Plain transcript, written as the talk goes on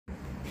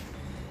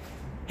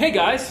Hey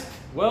guys,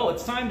 well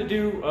it's time to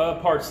do a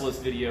parts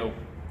list video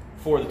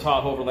for the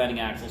Tahoverlanding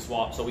Axle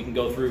Swap so we can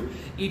go through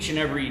each and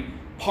every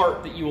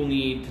part that you will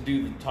need to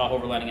do the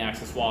Tahoverlanding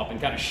Axle Swap and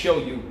kind of show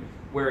you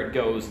where it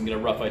goes and get a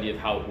rough idea of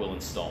how it will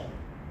install.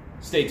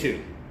 Stay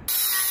tuned.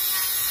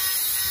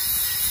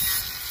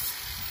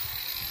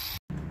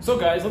 So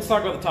guys, let's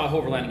talk about the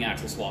Tahoverlanding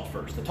Axle Swap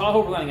first. The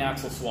Tahoverlanding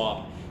Axle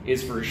Swap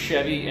is for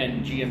Chevy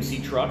and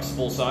GMC trucks,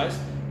 full size.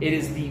 It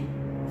is the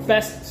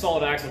best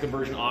solid axle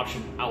conversion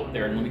option out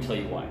there, and let me tell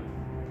you why.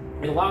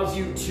 It allows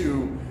you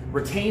to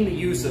retain the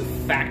use of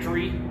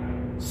factory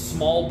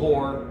small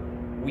bore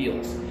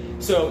wheels.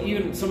 So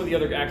even some of the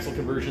other axle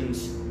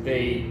conversions,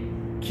 they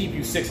keep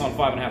you 6 on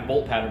 5.5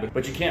 bolt pattern,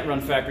 but you can't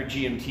run factory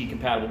GMT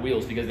compatible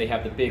wheels because they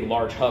have the big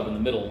large hub in the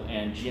middle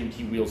and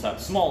GMT wheels have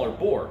smaller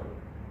bore.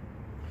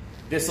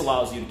 This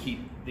allows you to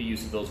keep the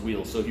use of those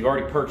wheels. So if you've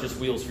already purchased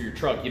wheels for your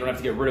truck, you don't have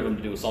to get rid of them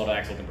to do a solid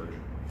axle conversion.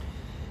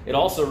 It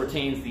also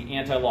retains the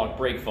anti-lock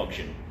brake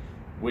function,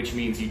 which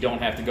means you don't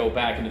have to go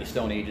back into the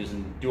Stone Ages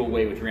and do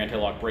away with your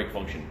anti-lock brake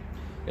function.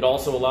 It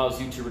also allows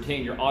you to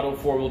retain your auto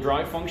four-wheel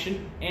drive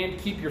function and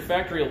keep your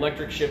factory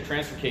electric shift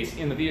transfer case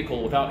in the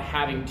vehicle without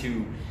having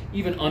to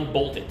even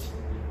unbolt it.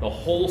 The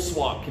whole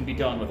swap can be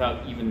done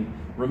without even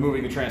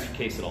removing the transfer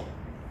case at all.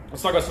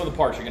 Let's talk about some of the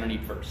parts you're going to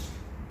need first.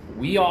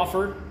 We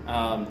offer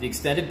the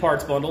extended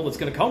parts bundle that's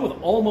going to come with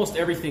almost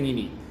everything you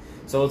need.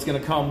 So it's going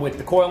to come with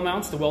the coil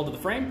mounts to weld to the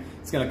frame.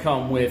 It's going to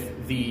come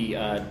with the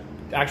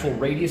actual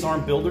radius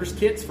arm builder's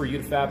kits for you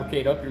to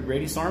fabricate up your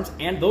radius arms,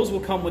 and those will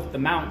come with the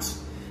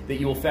mounts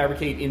that you will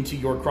fabricate into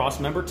your cross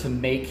member to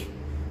make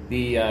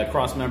the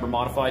cross member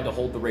modified to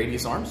hold the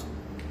radius arms.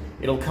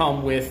 It'll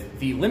come with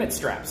the limit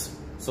straps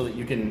so that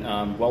you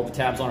can weld the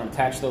tabs on and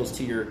attach those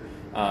to your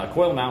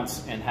coil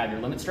mounts and have your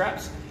limit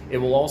straps. It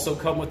will also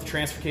come with the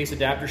transfer case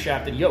adapter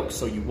shaft and yoke,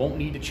 so you won't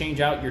need to change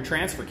out your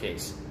transfer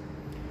case.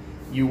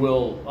 You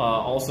will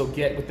also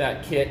get with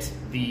that kit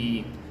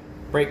the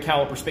brake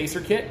caliper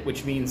spacer kit,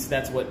 which means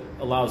that's what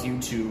allows you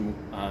to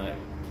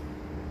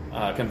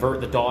convert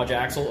the Dodge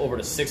axle over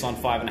to 6 on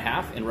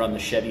 5.5 and run the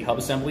Chevy hub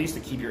assemblies to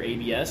keep your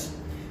ABS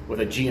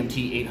with a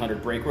GMT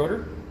 800 brake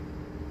rotor.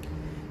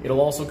 It'll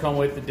also come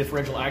with the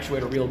differential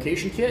actuator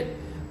relocation kit,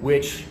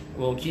 which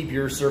will keep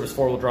your service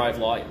four-wheel drive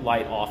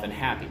light off and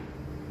happy.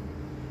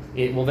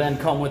 It will then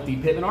come with the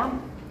pivot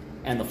arm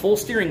and the full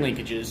steering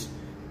linkages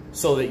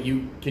so that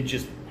you can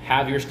just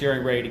have your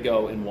steering ready to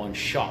go in one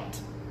shot.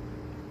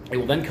 It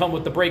will then come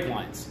with the brake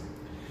lines.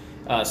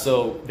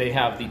 So they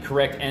have the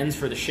correct ends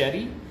for the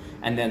Chevy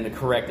and then the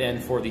correct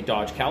end for the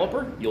Dodge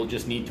caliper. You'll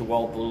just need to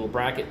weld the little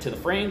bracket to the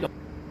frame.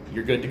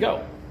 You're good to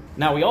go.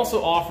 Now we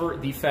also offer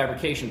the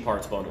fabrication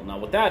parts bundle. Now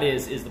what that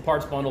is the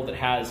parts bundle that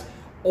has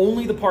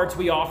only the parts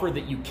we offer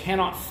that you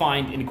cannot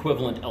find an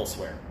equivalent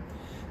elsewhere.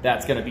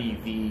 That's going to be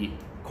the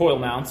coil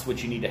mounts,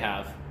 which you need to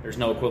have. There's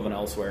no equivalent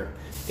elsewhere.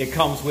 It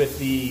comes with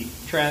the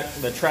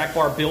track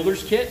bar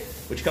builder's kit,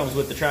 which comes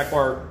with the track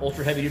bar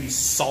ultra heavy duty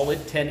solid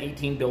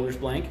 1018 builder's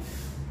blank,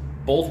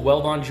 both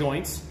weld-on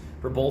joints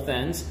for both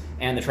ends,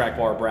 and the track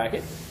bar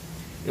bracket.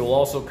 It will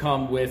also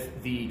come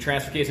with the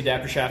transfer case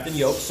adapter shaft and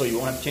yoke, so you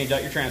won't have to change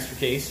out your transfer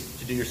case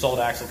to do your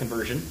solid axle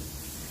conversion,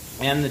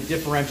 and the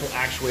differential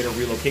actuator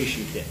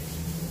relocation kit.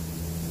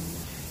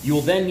 You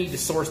will then need to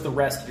source the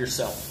rest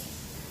yourself.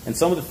 And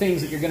some of the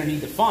things that you're going to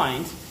need to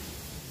find,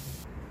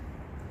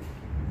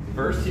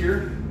 first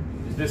here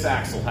is this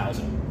axle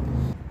housing.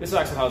 This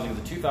axle housing is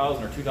a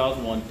 2000 or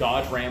 2001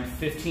 Dodge Ram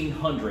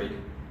 1500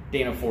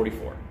 Dana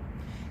 44.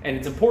 And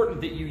it's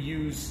important that you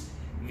use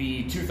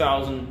the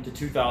 2000 to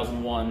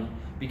 2001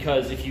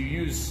 because if you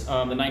use the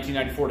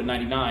 1994 to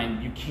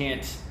 99, you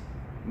can't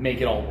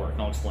make it all work,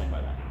 and I'll explain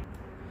by that.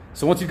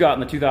 So once you've gotten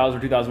the 2000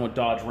 or 2001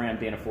 Dodge Ram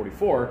Dana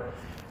 44,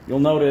 you'll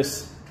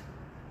notice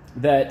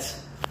that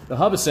the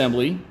hub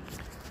assembly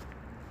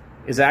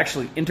is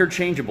actually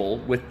interchangeable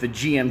with the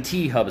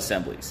GMT hub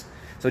assemblies.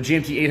 So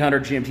GMT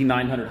 800, GMT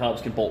 900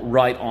 hubs can bolt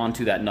right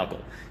onto that knuckle.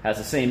 Has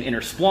the same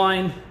inner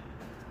spline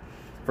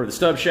for the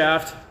stub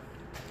shaft,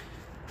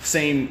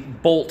 same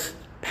bolt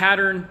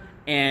pattern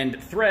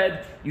and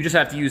thread. You just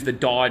have to use the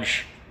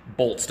Dodge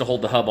bolts to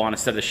hold the hub on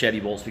instead of the Chevy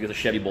bolts because the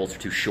Chevy bolts are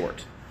too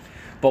short.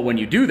 But when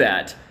you do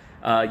that,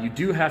 you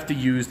do have to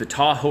use the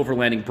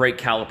Tahoverlanding brake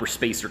caliper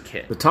spacer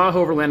kit. The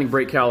Tahoverlanding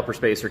brake caliper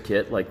spacer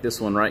kit, like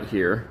this one right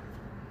here,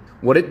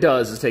 what it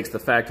does is takes the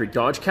factory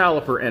Dodge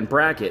caliper and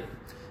bracket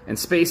and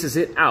spaces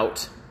it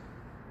out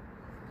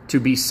to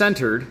be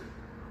centered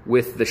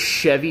with the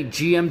Chevy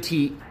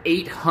GMT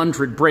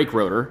 800 brake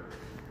rotor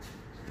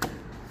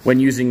when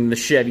using the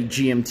Chevy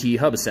GMT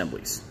hub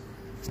assemblies.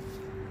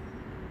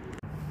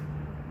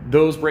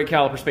 Those brake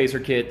caliper spacer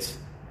kits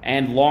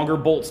and longer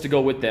bolts to go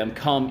with them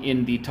come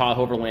in the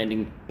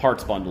Tahoverlanding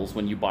parts bundles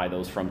when you buy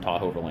those from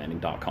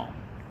tahoverlanding.com.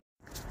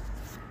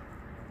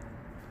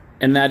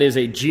 And that is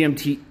a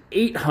GMT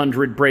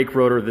 800 brake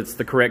rotor that's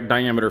the correct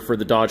diameter for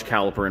the Dodge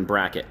caliper and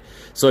bracket.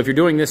 So if you're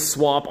doing this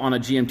swap on a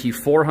GMT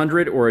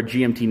 400 or a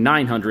GMT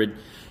 900,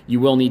 you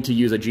will need to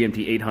use a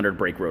GMT 800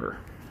 brake rotor.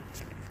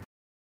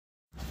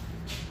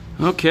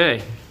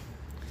 Okay,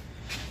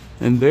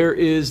 and there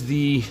is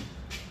the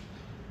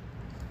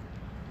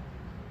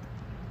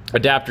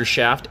adapter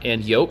shaft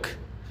and yoke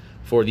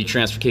for the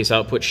transfer case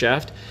output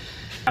shaft.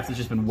 Shaft has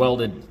just been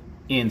welded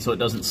in so it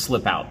doesn't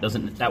slip out.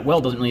 That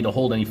weld doesn't need to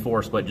hold any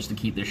force, but just to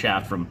keep the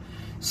shaft from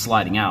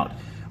sliding out.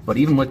 But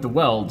even with the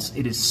welds,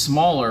 it is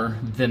smaller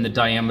than the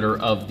diameter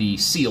of the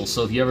seal,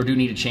 so if you ever do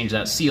need to change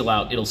that seal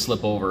out, it'll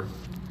slip over.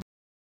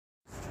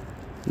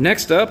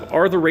 Next up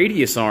are the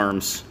radius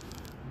arms.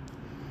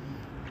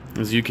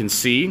 As you can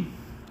see,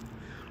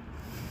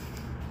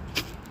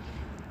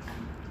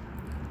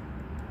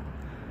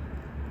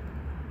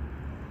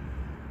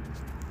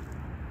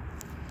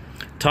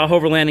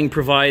 Tahoverlanding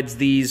provides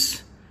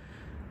these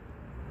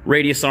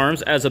radius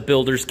arms as a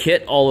builder's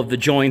kit, all of the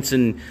joints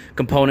and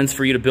components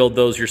for you to build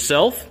those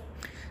yourself.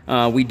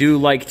 We do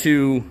like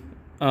to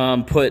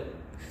put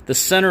the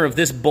center of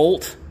this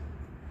bolt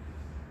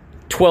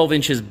 12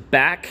 inches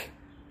back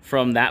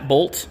from that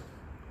bolt,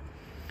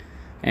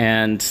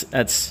 and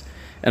that's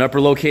an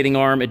upper locating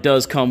arm. It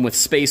does come with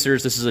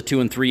spacers. This is a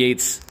 2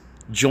 3/8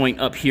 joint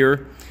up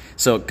here,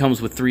 so it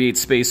comes with 3/8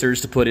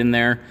 spacers to put in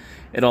there.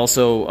 It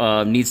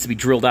also needs to be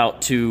drilled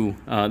out to,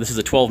 this is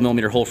a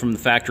 12mm hole from the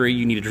factory.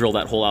 You need to drill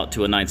that hole out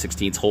to a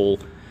 9/16 hole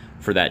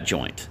for that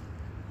joint.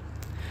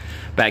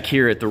 Back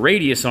here at the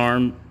radius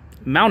arm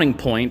mounting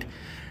point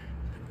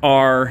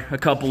are a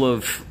couple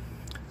of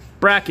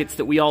brackets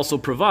that we also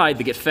provide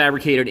that get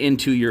fabricated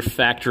into your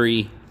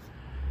factory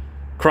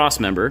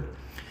crossmember,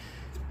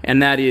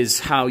 and that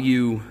is how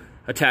you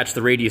attach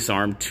the radius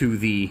arm to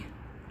the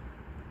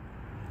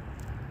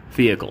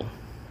vehicle.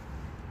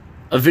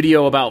 A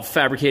video about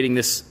fabricating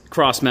this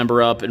cross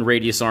member up and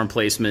radius arm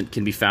placement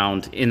can be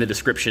found in the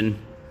description.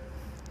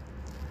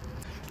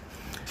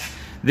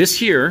 This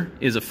here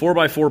is a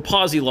 4x4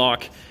 posi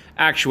lock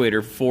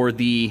actuator for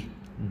the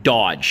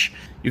Dodge.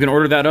 You can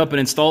order that up and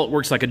install it.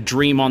 Works like a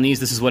dream on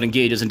these. This is what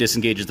engages and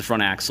disengages the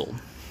front axle.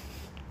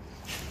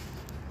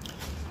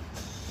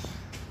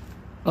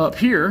 Up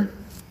here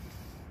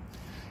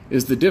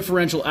is the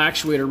differential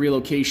actuator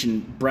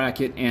relocation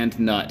bracket and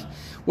nut.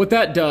 What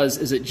that does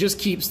is it just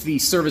keeps the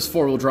service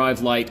four-wheel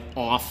drive light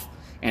off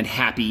and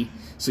happy,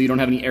 so you don't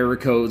have any error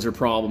codes or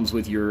problems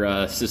with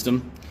your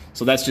system.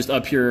 So that's just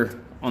up here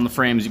on the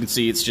frame. As you can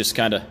see, it's just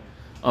kind of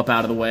up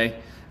out of the way.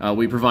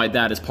 We provide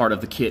that as part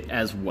of the kit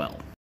as well.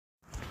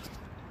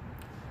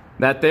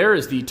 That there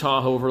is the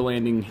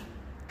Tahoverlanding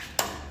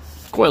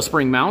coil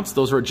spring mounts.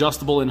 Those are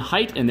adjustable in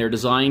height, and they're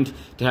designed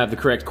to have the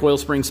correct coil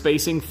spring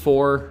spacing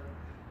for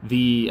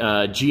the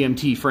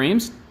GMT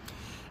frames.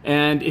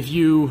 And if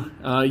you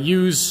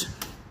use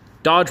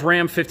Dodge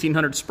Ram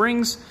 1500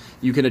 springs,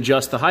 you can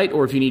adjust the height,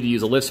 or if you need to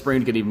use a lift spring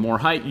to get even more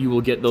height, you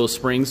will get those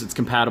springs. It's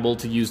compatible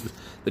to use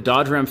the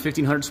Dodge Ram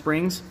 1500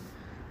 springs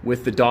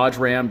with the Dodge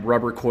Ram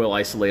rubber coil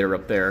isolator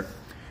up there.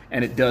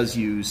 And it does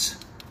use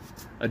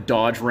a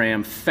Dodge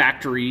Ram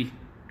factory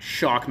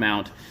shock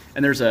mount.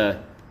 And there's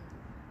a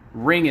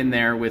ring in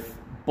there with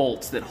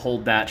bolts that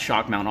hold that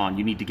shock mount on.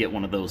 You need to get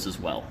one of those as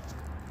well.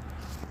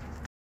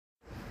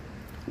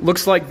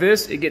 Looks like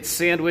this. It gets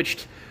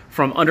sandwiched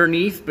from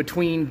underneath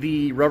between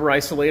the rubber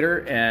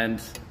isolator,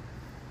 and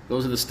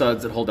those are the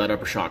studs that hold that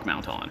upper shock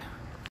mount on.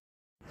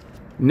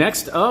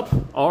 Next up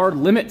are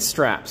limit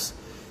straps.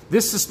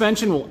 This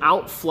suspension will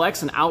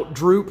out-flex and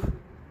out-droop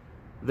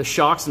the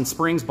shocks and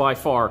springs by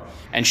far.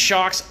 And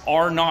shocks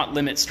are not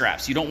limit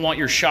straps. You don't want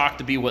your shock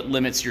to be what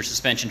limits your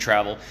suspension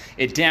travel.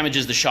 It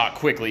damages the shock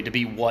quickly to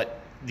be what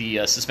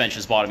the suspension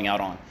is bottoming out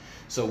on.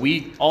 So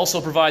we also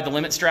provide the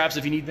limit straps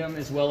if you need them,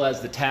 as well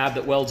as the tab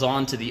that welds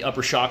on to the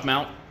upper shock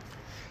mount.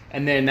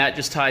 And then that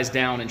just ties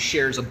down and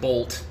shares a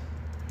bolt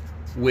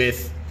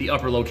with the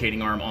upper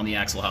locating arm on the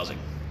axle housing.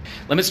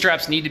 Limit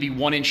straps need to be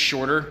 1 inch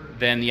shorter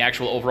than the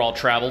actual overall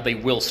travel. They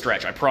will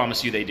stretch, I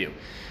promise you they do.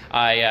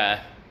 I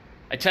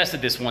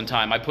tested this one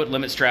time. I put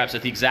limit straps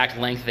at the exact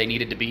length they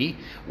needed to be,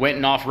 went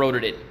and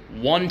off-roaded it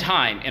one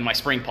time, and my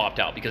spring popped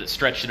out because it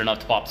stretched it enough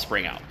to pop the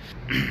spring out.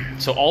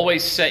 So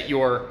always set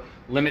your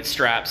limit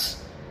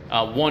straps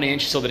 1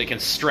 inch so that it can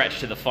stretch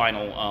to the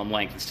final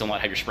length and still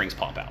not have your springs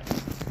pop out.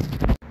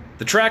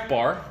 The track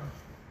bar,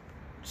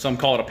 some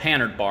call it a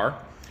pannered bar,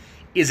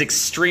 is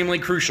extremely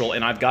crucial,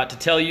 and I've got to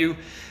tell you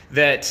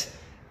that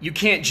you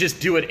can't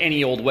just do it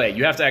any old way.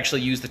 You have to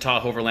actually use the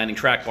Tahoverlanding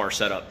track bar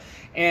setup.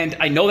 And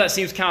I know that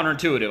seems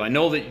counterintuitive. I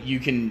know that you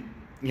can,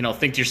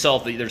 think to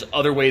yourself that there's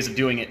other ways of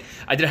doing it.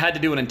 I had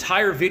to do an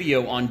entire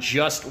video on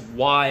just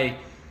why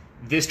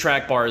this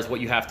track bar is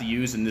what you have to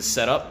use in this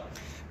setup.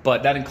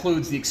 But that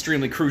includes the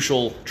extremely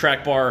crucial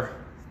track bar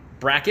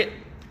bracket,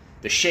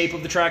 the shape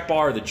of the track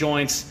bar, the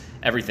joints,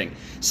 everything.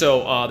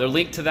 So the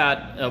link to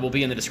that will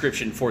be in the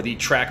description for the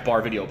track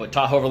bar video. But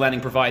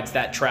Tahoverlanding provides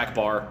that track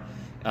bar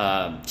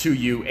to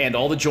you, and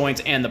all the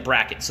joints and the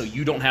bracket, so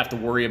you don't have to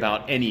worry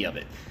about any of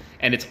it.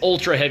 And it's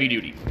ultra heavy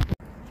duty.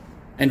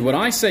 And when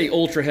I say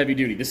ultra heavy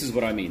duty, this is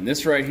what I mean.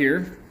 This right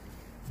here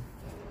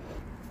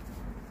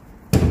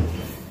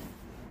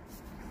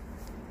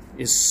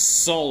is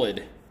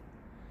solid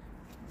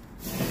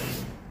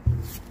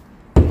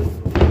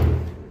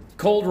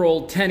cold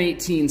rolled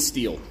 1018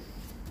 steel.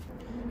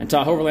 And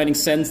Tahoverlanding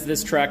sends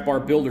this track bar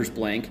builder's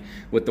blank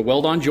with the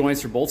weld-on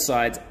joints for both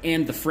sides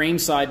and the frame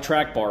side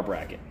track bar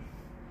bracket.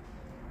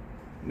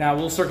 Now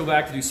we'll circle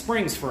back to do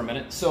springs for a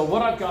minute. So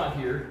what I've got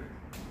here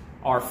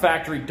are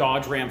factory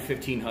Dodge Ram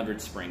 1500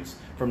 springs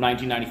from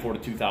 1994 to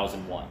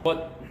 2001.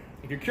 But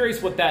if you're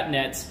curious what that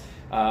nets,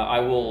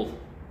 I will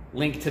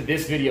link to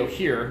this video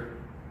here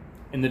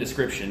in the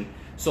description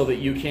so that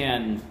you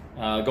can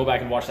go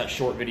back and watch that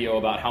short video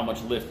about how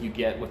much lift you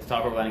get with the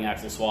Tahoverlanding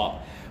Axle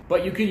Swap.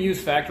 But you can use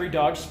factory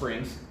Dodge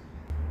springs,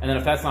 and then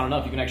if that's not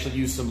enough, you can actually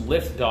use some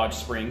lift Dodge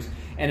springs.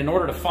 And in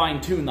order to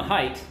fine-tune the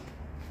height,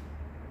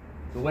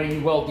 the way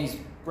you weld these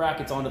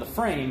brackets onto the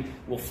frame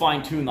will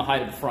fine-tune the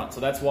height of the front. So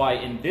that's why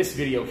in this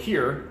video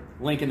here,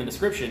 link in the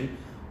description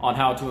on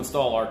how to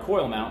install our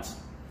coil mounts,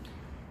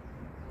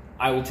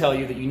 I will tell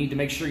you that you need to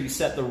make sure you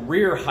set the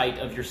rear height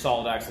of your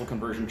solid axle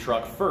conversion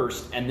truck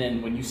first, and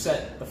then when you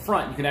set the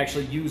front, you can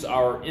actually use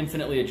our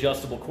infinitely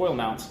adjustable coil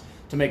mounts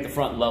to make the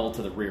front level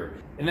to the rear.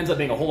 It ends up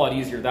being a whole lot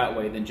easier that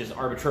way than just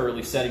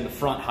arbitrarily setting the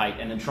front height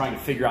and then trying to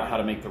figure out how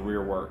to make the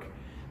rear work.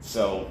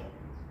 So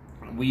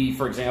we,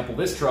 for example,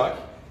 this truck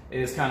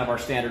is kind of our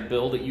standard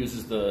build. It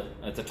uses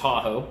it's a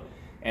Tahoe,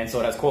 and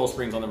so it has coil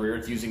springs on the rear.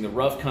 It's using the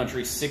Rough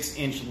Country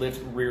 6-inch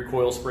lift rear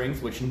coil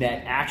springs, which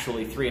net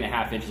actually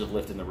 3.5 inches of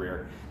lift in the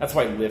rear. That's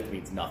why lift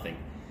means nothing.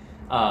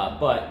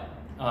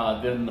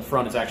 Then the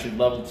front is actually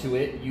leveled to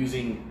it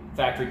using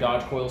factory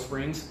Dodge coil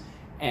springs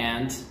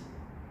and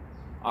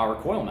our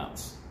coil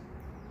mounts.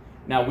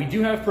 Now we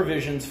do have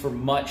provisions for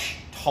much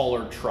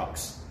taller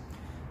trucks.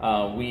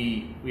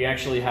 We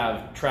actually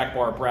have track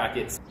bar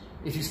brackets.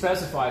 If you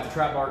specify it's a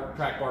track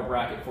bar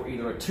bracket for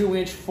either a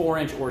 2-inch,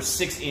 4-inch, or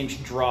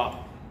 6-inch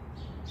drop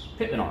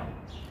pitman arm.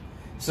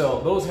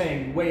 So those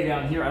hang way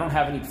down here. I don't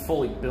have any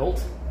fully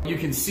built. You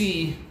can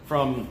see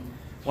from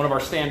one of our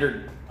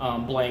standard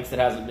blanks that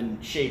hasn't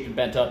been shaped and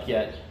bent up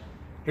yet,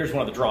 here's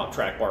one of the drop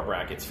track bar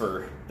brackets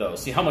for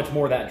those. See how much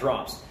more that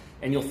drops.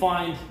 And you'll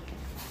find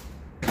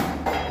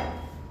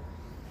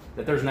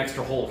that there's an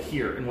extra hole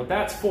here. And what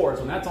that's for is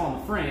when that's on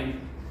the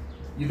frame,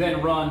 you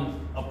then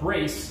run a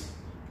brace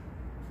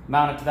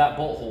mounted to that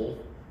bolt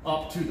hole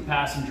up to the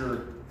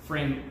passenger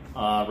frame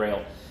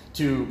rail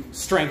to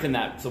strengthen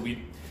that. So you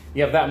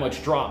have that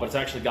much drop, but it's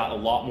actually got a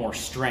lot more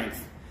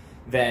strength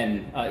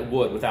than it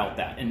would without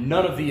that. And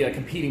none of the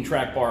competing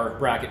track bar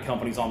bracket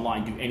companies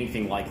online do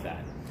anything like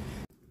that.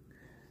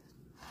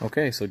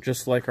 Okay, so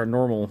just like our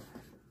normal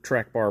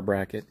track bar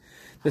bracket,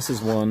 this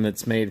is one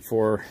that's made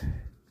for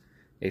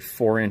a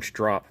 4-inch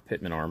drop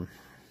pitman arm.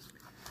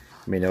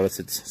 You may notice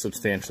it's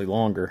substantially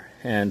longer,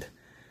 and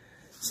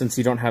since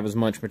you don't have as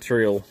much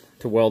material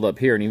to weld up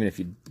here, and even if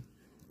you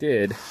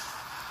did,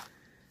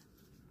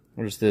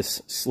 there's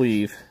this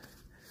sleeve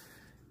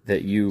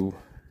that you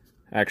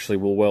actually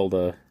will weld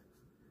a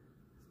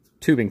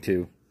tubing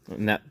to,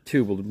 and that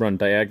tube will run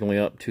diagonally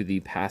up to the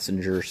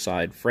passenger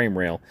side frame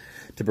rail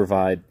to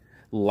provide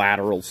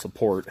lateral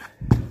support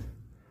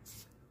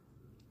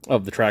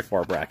of the track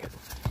bar bracket.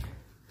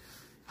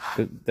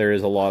 But there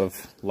is a lot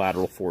of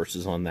lateral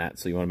forces on that,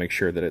 so you want to make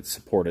sure that it's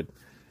supported.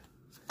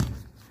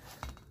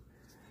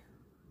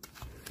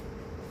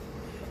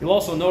 You'll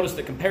also notice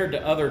that compared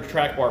to other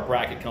track bar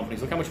bracket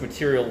companies, look how much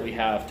material we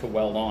have to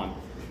weld on.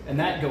 And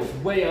that goes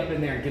way up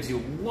in there and gives you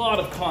a lot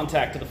of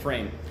contact to the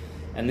frame.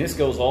 And this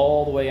goes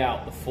all the way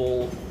out the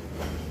full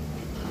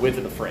width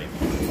of the frame.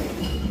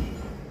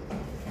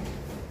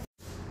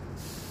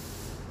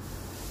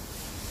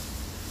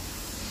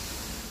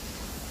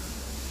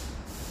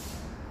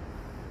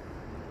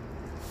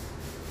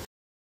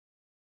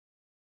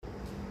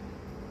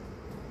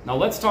 Now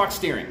let's talk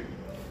steering.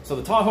 So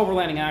the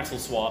Tahoverlanding Axle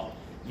Swap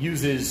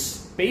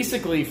uses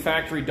basically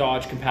factory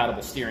Dodge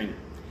compatible steering.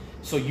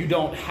 So you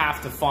don't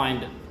have to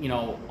find,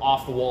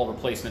 off-the-wall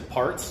replacement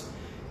parts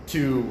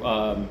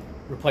to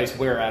replace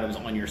wear atoms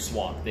on your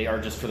swap. They are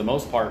just, for the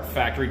most part,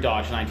 factory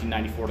Dodge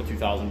 1994 to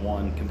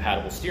 2001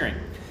 compatible steering.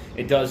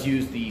 It does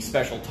use the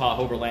special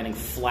Tahoverlanding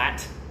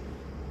flat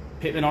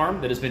pitman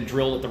arm that has been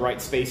drilled at the right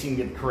spacing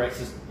to get the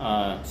correct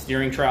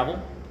steering travel,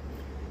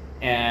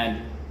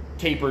 and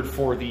tapered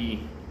for the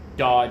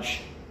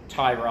Dodge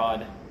tie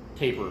rod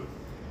taper.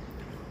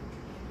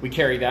 We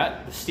carry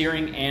that. The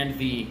steering and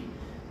the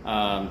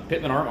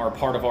pitman arm are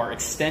part of our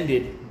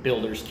extended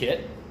builder's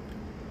kit,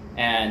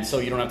 and so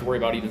you don't have to worry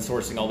about even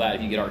sourcing all that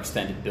if you get our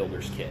extended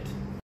builder's kit.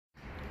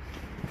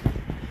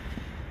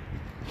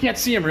 You can't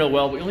see them real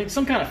well, but you'll need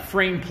some kind of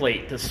frame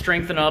plate to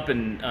strengthen up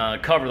and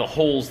cover the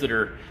holes that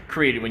are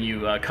created when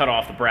you cut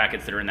off the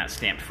brackets that are in that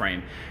stamped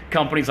frame.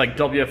 Companies like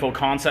WFO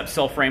Concept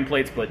sell frame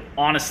plates, but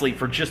honestly,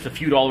 for just a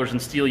few dollars in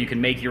steel, you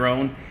can make your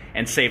own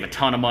and save a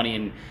ton of money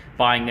in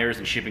buying theirs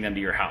and shipping them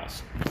to your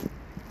house.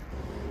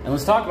 And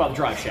let's talk about the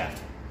drive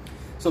shaft.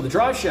 So the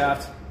drive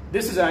shaft,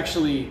 this is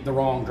actually the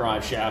wrong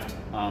drive shaft.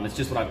 It's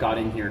just what I've got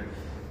in here.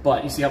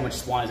 But you see how much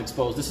spline is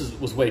exposed? This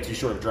was way too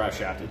short of a drive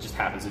shaft. It just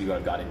happens to be what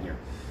I've got in here.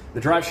 The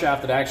drive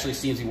shaft that actually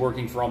seems to be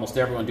working for almost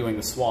everyone doing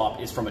the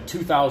swap is from a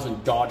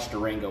 2000 Dodge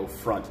Durango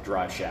front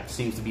drive shaft.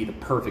 Seems to be the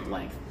perfect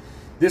length.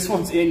 This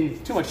one's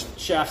in too much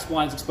shaft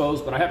splines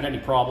exposed, but I haven't had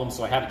any problems,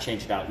 so I haven't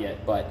changed it out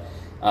yet. But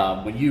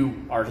when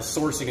you are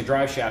sourcing a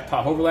drive shaft,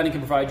 Tahoverlanding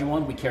can provide you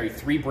one. We carry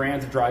 3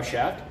 brands of drive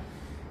shaft,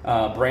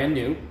 brand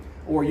new,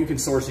 or you can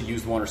source a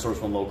used one or source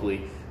one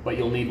locally, but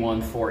you'll need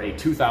one for a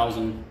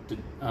 2000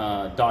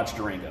 Dodge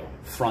Durango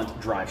front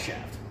drive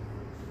shaft.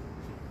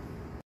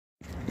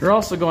 You're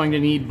also going to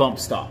need bump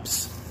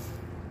stops.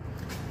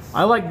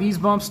 I like these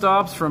bump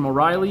stops from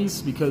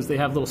O'Reilly's because they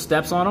have little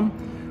steps on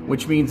them,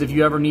 which means if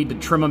you ever need to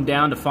trim them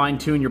down to fine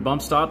tune your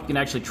bump stop, you can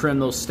actually trim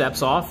those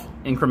steps off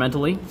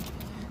incrementally.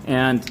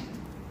 And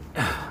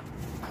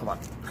hold on.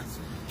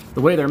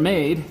 The way they're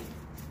made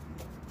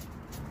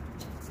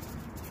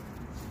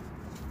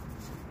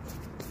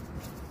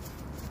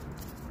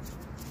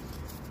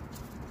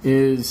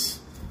is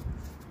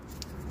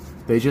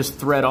they just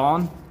thread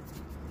on.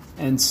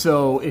 And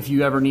so if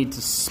you ever need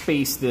to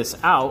space this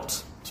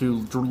out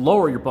to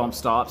lower your bump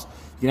stops,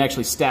 you can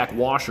actually stack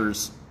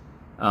washers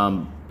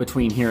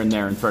between here and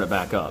there and thread it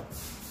back up.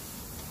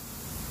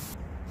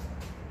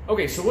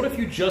 Okay, so what if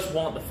you just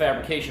want the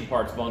fabrication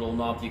parts bundle,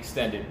 not the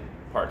extended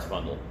parts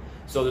bundle?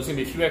 So there's going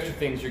to be a few extra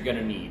things you're going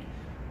to need.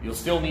 You'll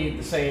still need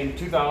the same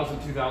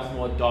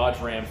 2001 Dodge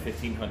Ram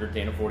 1500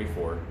 Dana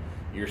 44.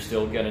 You're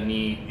still going to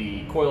need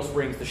the coil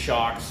springs, the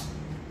shocks,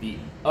 the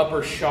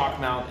upper shock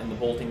mount and the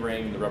bolting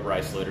ring and the rubber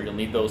isolator. You'll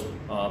need those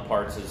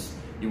parts as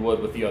you would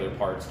with the other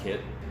parts kit.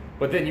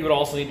 But then you would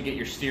also need to get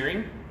your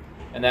steering,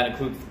 and that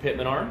includes the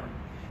pitman arm.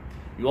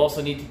 You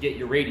also need to get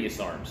your radius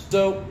arms.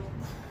 So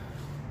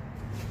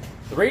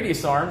the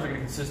radius arms are going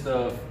to consist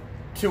of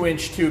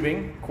 2-inch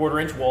tubing,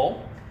 1/4-inch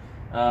wall,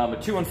 a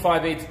 2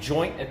 5/8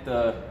 joint at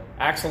the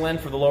axle end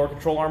for the lower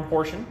control arm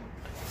portion,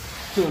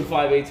 2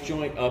 5/8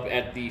 joint up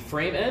at the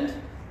frame end,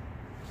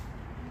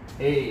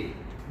 a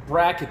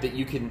bracket that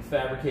you can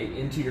fabricate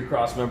into your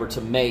cross member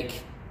to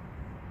make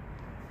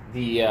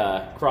the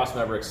cross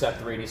member accept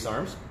the radius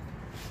arms,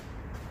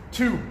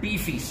 2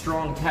 beefy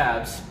strong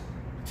tabs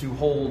to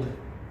hold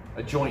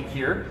a joint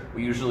here.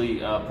 We usually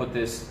put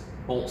this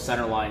bolt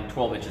center line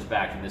 12 inches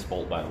back in this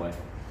bolt, by the way.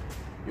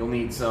 You'll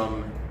need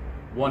some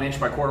 1-inch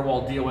by 1/4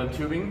 wall DOM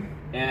tubing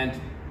and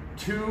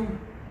 2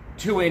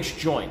 2-inch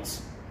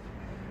joints.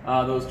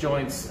 Those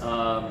joints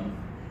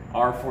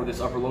are for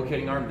this upper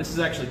locating arm. This is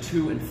actually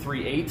 2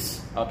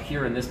 3/8 up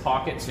here in this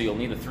pocket, so you'll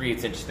need a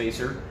 3/8 inch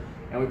spacer.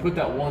 And we put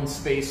that one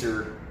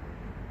spacer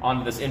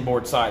onto this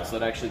inboard side, so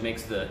that actually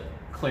makes the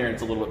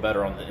clearance a little bit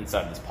better on the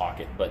inside of this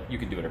pocket, but you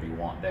can do whatever you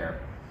want there.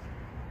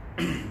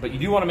 But you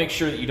do want to make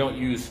sure that you don't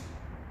use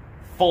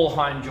full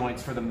Heim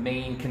joints for the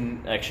main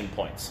connection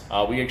points.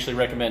 We actually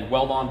recommend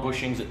weld-on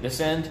bushings at this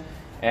end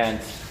and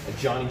a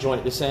Johnny joint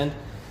at this end.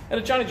 And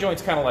a Johnny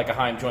joint's kind of like a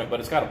Heim joint, but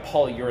it's got a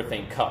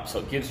polyurethane cup, so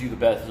it gives you the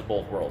best of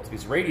both worlds.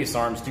 These radius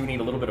arms do need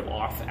a little bit of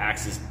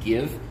off-axis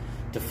give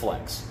to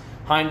flex.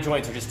 Heim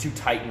joints are just too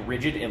tight and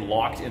rigid and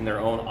locked in their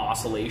own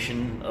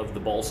oscillation of the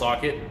ball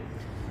socket,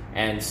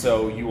 and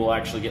so you will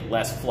actually get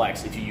less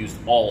flex if you use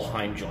all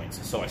Heim joints.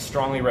 So I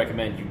strongly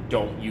recommend you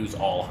don't use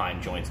all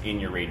Heim joints in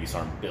your radius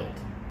arm build.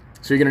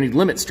 So you're going to need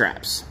limit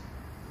straps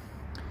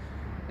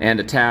and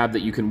a tab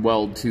that you can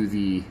weld to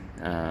the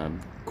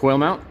coil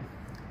mount.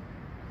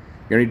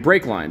 You're going to need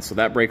brake lines, so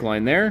that brake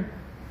line there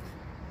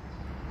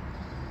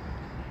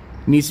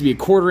needs to be a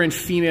 1/4-inch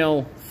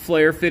female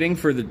flare fitting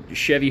for the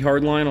Chevy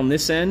hardline on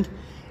this end,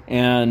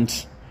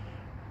 and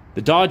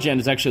the Dodge end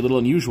is actually a little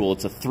unusual.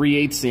 It's a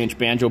 3/8 inch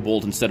banjo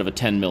bolt instead of a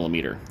 10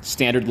 millimeter.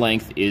 Standard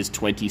length is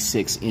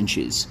 26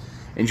 inches,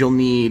 and you'll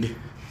need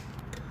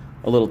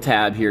a little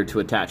tab here to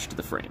attach to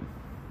the frame.